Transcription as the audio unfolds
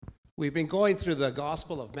We've been going through the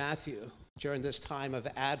Gospel of Matthew during this time of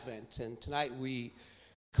Advent, and tonight we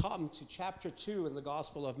come to chapter 2 in the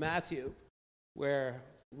Gospel of Matthew, where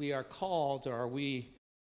we are called, or we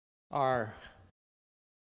are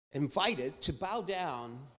invited to bow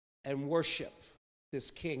down and worship this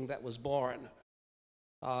King that was born.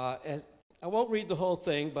 And I won't read the whole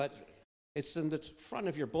thing, but it's in the front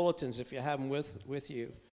of your bulletins if you have them with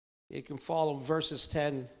you. You can follow verses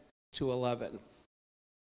 10 to 11.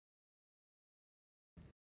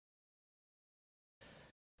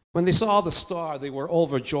 When they saw the star, they were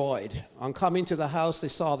overjoyed. On coming to the house, they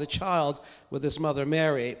saw the child with his mother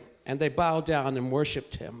Mary, and they bowed down and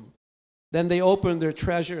worshipped him. Then they opened their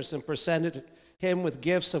treasures and presented him with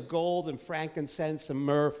gifts of gold and frankincense and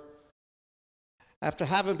myrrh. After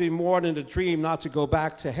having been warned in a dream not to go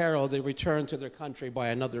back to Herod, they returned to their country by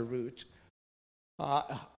another route.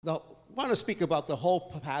 I want to speak about the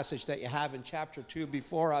whole passage that you have in chapter 2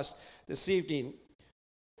 before us this evening.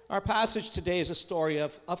 Our passage today is a story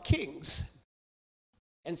of kings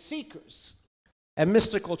and seekers and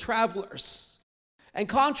mystical travelers. And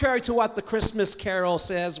contrary to what the Christmas carol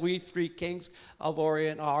says, we three kings of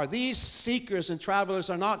Orient are, these seekers and travelers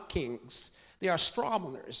are not kings. They are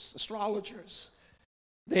astronomers, astrologers.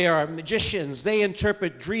 They are magicians. They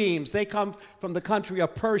interpret dreams. They come from the country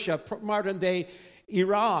of Persia, modern-day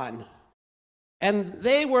Iran. And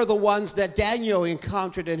they were the ones that Daniel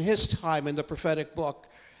encountered in his time in the prophetic book.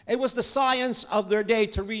 It was the science of their day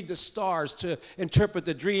to read the stars, to interpret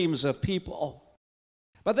the dreams of people.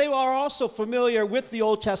 But they were also familiar with the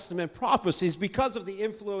Old Testament prophecies because of the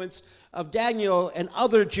influence of Daniel and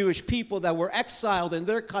other Jewish people that were exiled in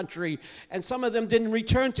their country, and some of them didn't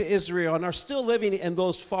return to Israel and are still living in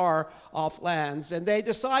those far-off lands. And they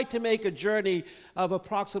decide to make a journey of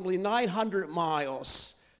approximately 900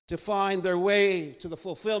 miles to find their way to the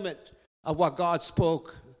fulfillment of what God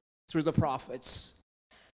spoke through the prophets.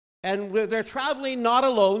 And they're traveling not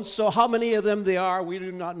alone, so how many of them they are, we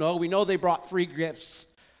do not know. We know they brought 3 gifts,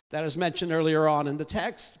 that is mentioned earlier on in the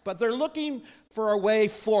text, but they're looking for a way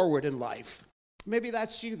forward in life. Maybe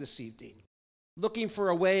that's you this evening, looking for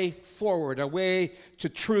a way forward, a way to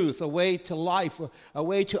truth, a way to life, a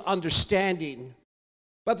way to understanding.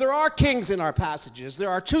 But there are kings in our passages.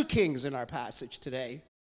 There are 2 kings in our passage today,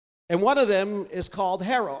 and one of them is called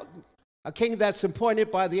Herod, a king that's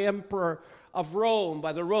appointed by the emperor of Rome,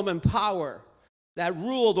 by the Roman power that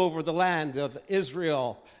ruled over the land of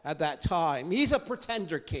Israel at that time. He's a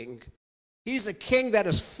pretender king. He's a king that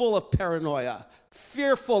is full of paranoia,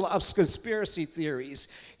 fearful of conspiracy theories.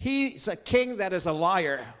 He's a king that is a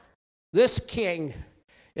liar. This king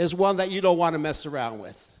is one that you don't want to mess around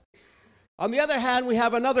with. On the other hand, we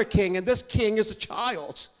have another king, and this king is a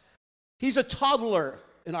child. He's a toddler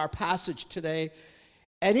in our passage today.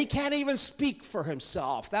 And he can't even speak for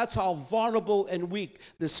himself. That's how vulnerable and weak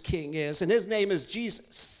this king is. And his name is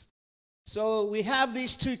Jesus. So we have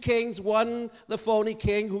these 2 kings, one, the phony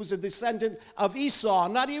king, who's a descendant of Esau,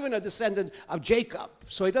 not even a descendant of Jacob.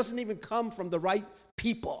 So he doesn't even come from the right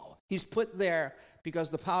people. He's put there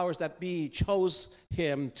because the powers that be chose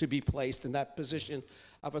him to be placed in that position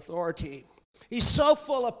of authority. He's so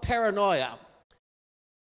full of paranoia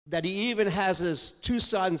that he even has his 2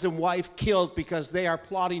 sons and wife killed because they are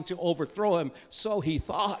plotting to overthrow him, so he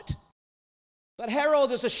thought. But Herod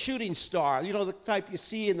is a shooting star, you know, the type you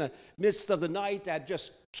see in the midst of the night that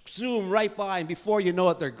just zoom right by, and before you know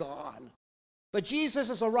it, they're gone. But Jesus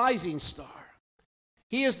is a rising star.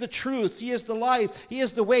 He is the truth. He is the life. He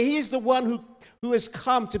is the way. He is the one who has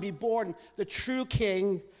come to be born, the true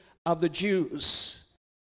king of the Jews.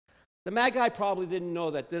 The Magi probably didn't know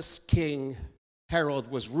that this king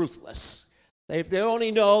Herod was ruthless. They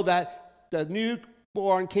only know that the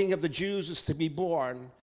newborn king of the Jews is to be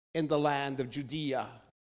born in the land of Judea.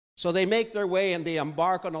 So they make their way and they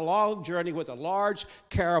embark on a long journey with a large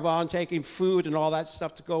caravan, taking food and all that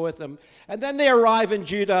stuff to go with them. And then they arrive in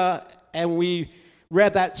Judah, and we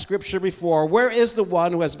read that scripture before. Where is the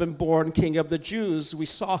one who has been born king of the Jews? We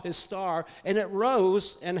saw his star, and it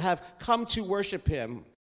rose and have come to worship him.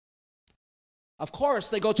 Of course,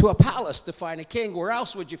 they go to a palace to find a king. Where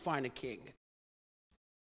else would you find a king?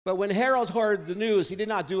 But when Herod heard the news, he did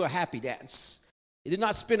not do a happy dance. He did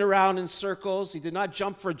not spin around in circles. He did not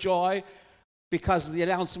jump for joy because of the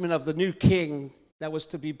announcement of the new king that was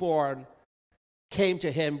to be born came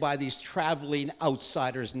to him by these traveling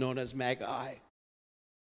outsiders known as Magi.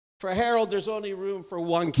 For Herod, there's only room for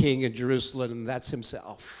one king in Jerusalem, and that's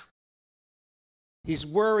himself. He's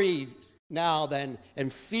worried now then,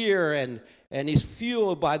 and fear, and he's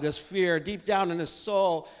fueled by this fear deep down in his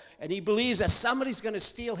soul. and he believes that somebody's going to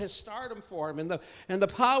steal his stardom for him. And the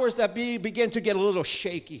powers that be begin to get a little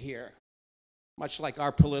shaky here, much like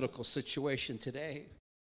our political situation today.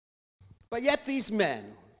 But yet these men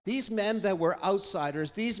that were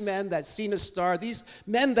outsiders, these men that seen a star, these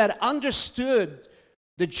men that understood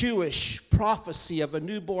the Jewish prophecy of a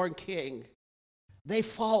newborn king, they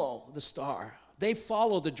follow the star. They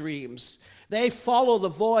follow the dreams. They follow the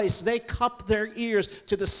voice. They cup their ears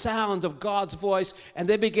to the sound of God's voice, and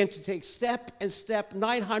they begin to take step and step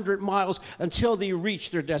 900 miles until they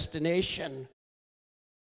reach their destination.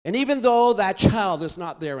 And even though that child is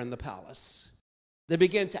not there in the palace, they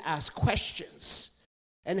begin to ask questions.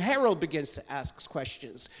 And Herod begins to ask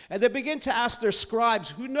questions. And they begin to ask their scribes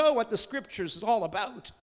who know what the scriptures is all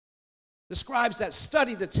about. The scribes that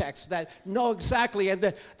study the text, that know exactly. And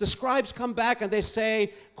the scribes come back and they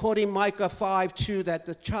say, quoting Micah 5:2, that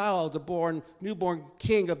the child, the newborn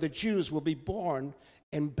king of the Jews, will be born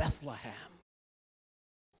in Bethlehem.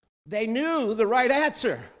 They knew the right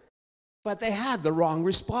answer, but they had the wrong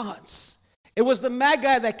response. It was the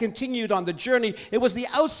Magi that continued on the journey. It was the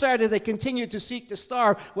outsider that continued to seek the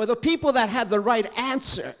star, where the people that had the right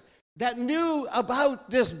answer, that knew about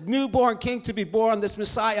this newborn king to be born, this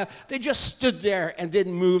Messiah, they just stood there and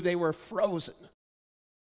didn't move. They were frozen,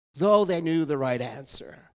 though they knew the right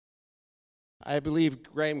answer. I believe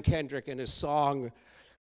Graham Kendrick in his song,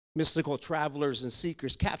 Mystical Travelers and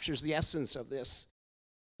Seekers, captures the essence of this.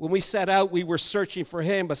 When we set out, we were searching for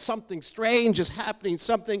him, but something strange is happening,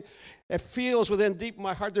 something that feels within deep in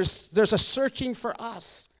my heart. There's a searching for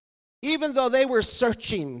us. Even though they were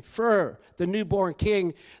searching for the newborn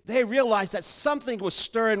king, they realized that something was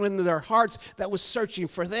stirring in their hearts that was searching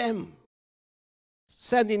for them,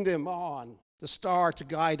 sending them on, the star to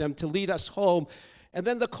guide them, to lead us home. And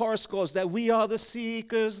then the chorus goes that we are the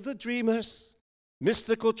seekers, the dreamers,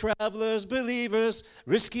 mystical travelers, believers,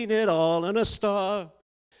 risking it all in a star,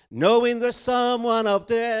 knowing there's someone up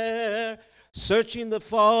there, searching the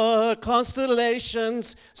far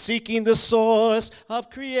constellations, seeking the source of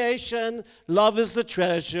creation. Love is the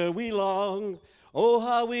treasure we long. Oh,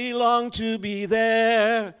 how we long to be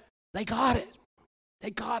there. They got it. They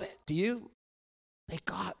got it. Do you? They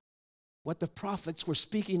got what the prophets were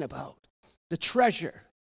speaking about. The treasure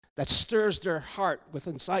that stirs their heart with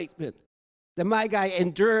incitement. The Magi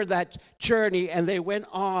endured that journey and they went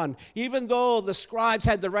on. Even though the scribes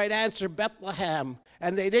had the right answer, Bethlehem,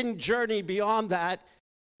 and they didn't journey beyond that,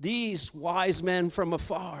 these wise men from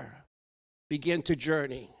afar begin to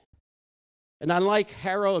journey. And unlike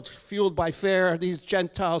Herod, fueled by fear, these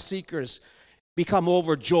Gentile seekers become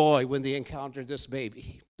overjoyed when they encounter this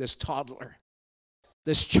baby, this toddler,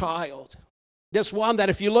 this child, this one that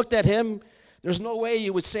if you looked at him, there's no way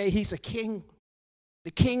you would say he's a king. The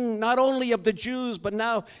king not only of the Jews, but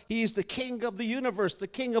now he's the king of the universe, the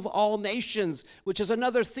king of all nations, which is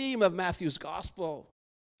another theme of Matthew's gospel.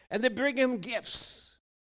 And they bring him gifts.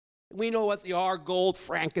 We know what they are: gold,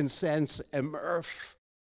 frankincense, and myrrh.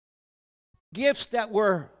 Gifts that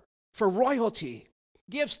were for royalty.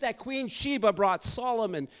 Gifts that Queen Sheba brought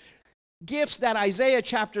Solomon. Gifts that Isaiah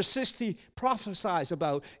chapter 60 prophesies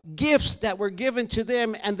about. Gifts that were given to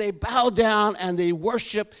them, and they bow down and they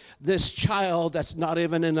worship this child that's not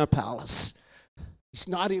even in a palace. He's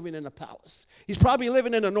not even in a palace. He's probably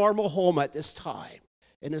living in a normal home at this time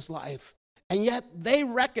in his life. And yet they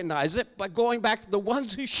recognize it, but going back to the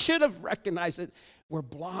ones who should have recognized it were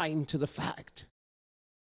blind to the fact.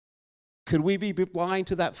 Could we be blind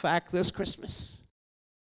to that fact this Christmas?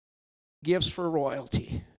 Gifts for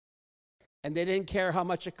royalty. And they didn't care how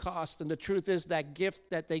much it cost. And the truth is that gift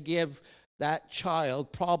that they give that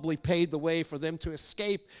child probably paid the way for them to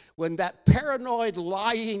escape when that paranoid,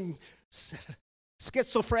 lying,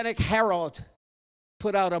 schizophrenic Herod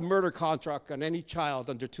put out a murder contract on any child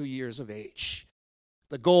under 2 years of age.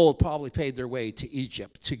 The gold probably paid their way to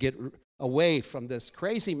Egypt to get away from this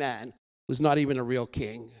crazy man who's not even a real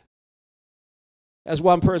king. As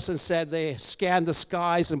one person said, they scanned the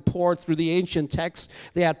skies and poured through the ancient texts.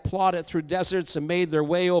 They had plodded through deserts and made their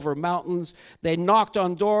way over mountains. They knocked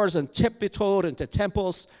on doors and tiptoed into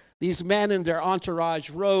temples. These men and their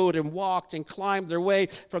entourage rode and walked and climbed their way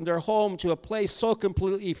from their home to a place so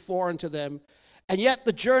completely foreign to them. And yet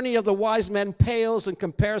the journey of the wise men pales in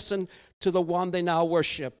comparison to the one they now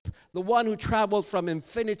worship, the one who traveled from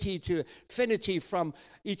infinity to infinity, from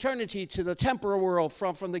eternity to the temporal world,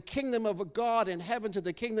 from the kingdom of God in heaven to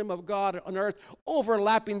the kingdom of God on earth,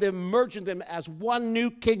 overlapping them, merging them as one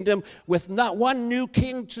new kingdom with not one new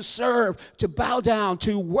king to serve, to bow down,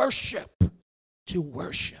 to worship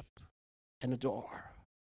and adore.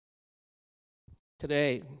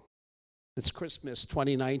 Today, it's Christmas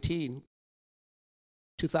 2019.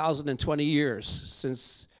 2,020 years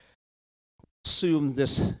since assumed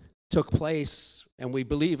this took place, and we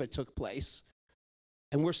believe it took place.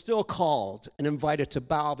 And we're still called and invited to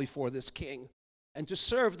bow before this King and to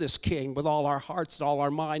serve this King with all our hearts, and all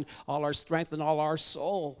our mind, all our strength, and all our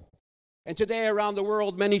soul. And today around the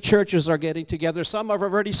world, many churches are getting together. Some have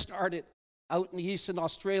already started out in the East, in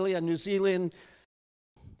Australia, New Zealand.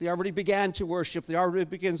 They already began to worship. They already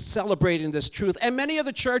began celebrating this truth. And many of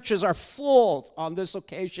the churches are full on this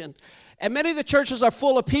occasion. And many of the churches are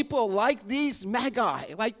full of people like these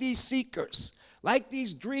magi, like these seekers, like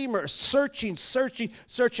these dreamers, searching.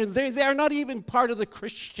 They are not even part of the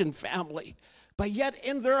Christian family. But yet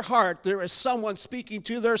in their heart, there is someone speaking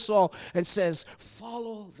to their soul and says,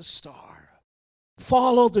 follow the star.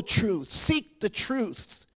 Follow the truth. Seek the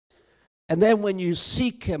truth. And then when you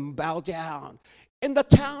seek him, bow down. In the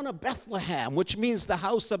town of Bethlehem, which means the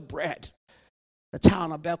house of bread, the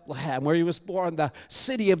town of Bethlehem, where he was born, the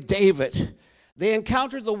city of David, they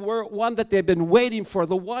encountered the one that they've been waiting for,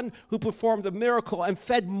 the one who performed the miracle and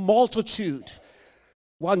fed multitude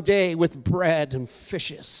one day with bread and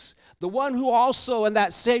fishes. The one who also in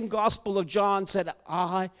that same Gospel of John said,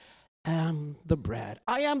 I am the bread.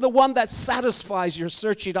 I am the one that satisfies your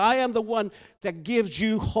searching. I am the one that gives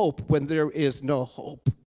you hope when there is no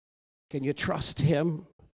hope. Can you trust him?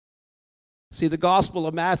 See, the Gospel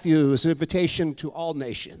of Matthew is an invitation to all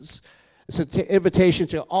nations. It's an invitation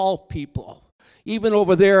to all people. Even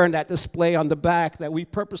over there in that display on the back that we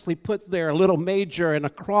purposely put there, a little manger and a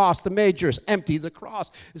cross. The manger is empty. The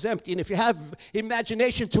cross is empty. And if you have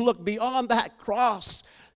imagination to look beyond that cross,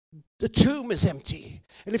 the tomb is empty.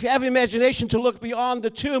 And if you have imagination to look beyond the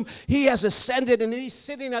tomb, he has ascended and he's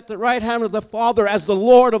sitting at the right hand of the Father as the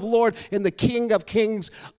Lord of Lords and the King of Kings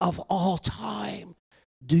of all time.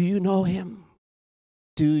 Do you know him?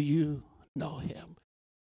 Do you know him?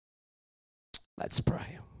 Let's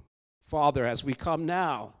pray. Father, as we come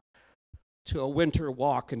now to a winter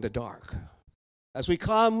walk in the dark, as we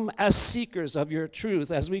come as seekers of your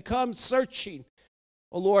truth, as we come searching,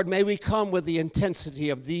 oh Lord, may we come with the intensity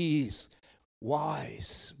of these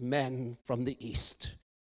wise men from the East.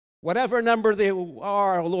 Whatever number they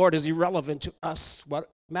are, oh Lord, is irrelevant to us.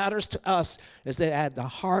 What matters to us is they had the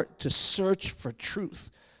heart to search for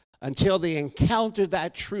truth until they encountered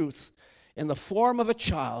that truth in the form of a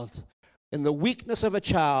child, in the weakness of a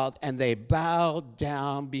child, and they bowed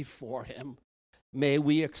down before him. May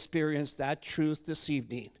we experience that truth this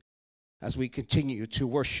evening as we continue to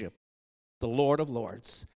worship the Lord of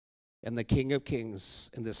Lords and the King of Kings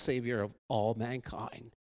and the Savior of all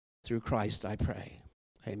mankind. Through Christ I pray.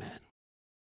 Amen.